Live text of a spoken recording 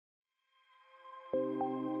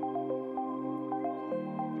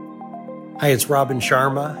Hi, it's Robin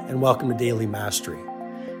Sharma, and welcome to Daily Mastery.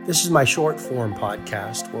 This is my short form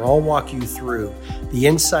podcast where I'll walk you through the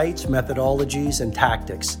insights, methodologies, and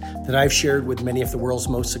tactics that I've shared with many of the world's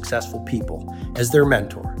most successful people as their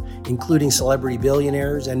mentor, including celebrity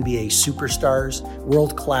billionaires, NBA superstars,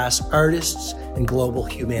 world-class artists, and global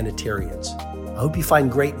humanitarians. I hope you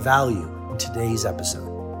find great value in today's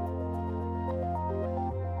episode.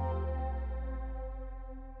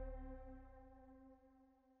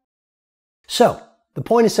 So, the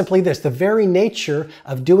point is simply this. The very nature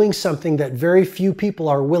of doing something that very few people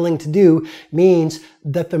are willing to do means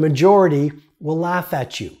that the majority will laugh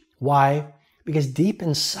at you. Why? Because deep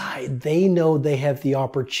inside, they know they have the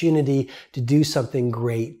opportunity to do something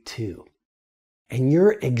great too. And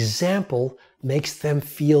your example makes them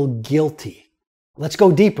feel guilty. Let's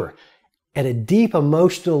go deeper. At a deep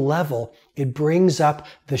emotional level, it brings up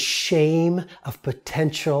the shame of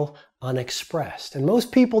potential unexpressed. And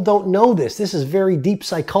most people don't know this. This is very deep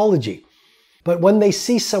psychology. But when they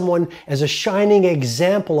see someone as a shining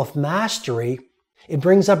example of mastery, it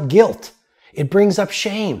brings up guilt. It brings up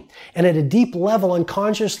shame. And at a deep level,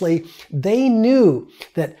 unconsciously, they knew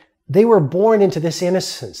that they were born into this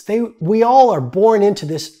innocence. We all are born into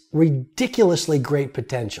this ridiculously great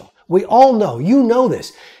potential. We all know, you know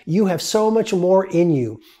this. You have so much more in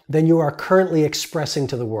you than you are currently expressing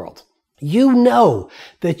to the world. You know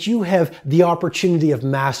that you have the opportunity of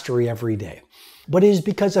mastery every day. But it is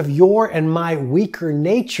because of your and my weaker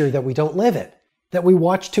nature that we don't live it. That we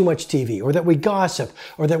watch too much TV, or that we gossip,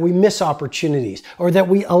 or that we miss opportunities, or that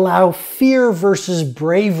we allow fear versus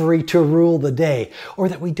bravery to rule the day, or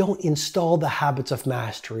that we don't install the habits of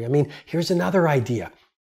mastery. I mean, here's another idea.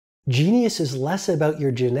 Genius is less about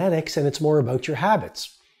your genetics and it's more about your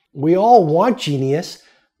habits. We all want genius,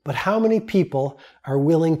 but how many people are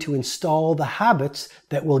willing to install the habits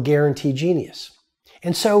that will guarantee genius?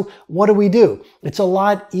 And so what do? It's a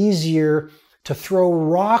lot easier to throw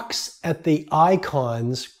rocks at the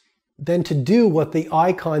icons than to do what the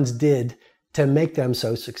icons did to make them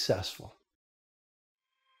so successful.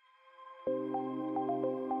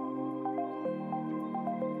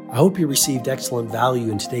 I hope you received excellent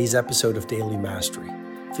value in today's episode of Daily Mastery.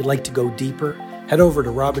 If you'd like to go deeper, head over to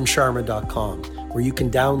robinsharma.com, where you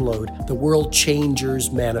can download the World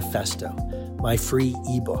Changers Manifesto, my free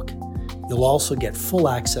ebook. You'll also get full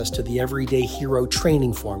access to the Everyday Hero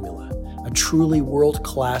Training Formula, a truly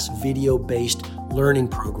world-class video-based learning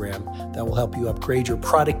program that will help you upgrade your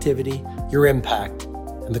productivity, your impact,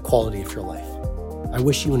 and the quality of your life. I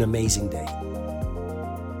wish you an amazing day.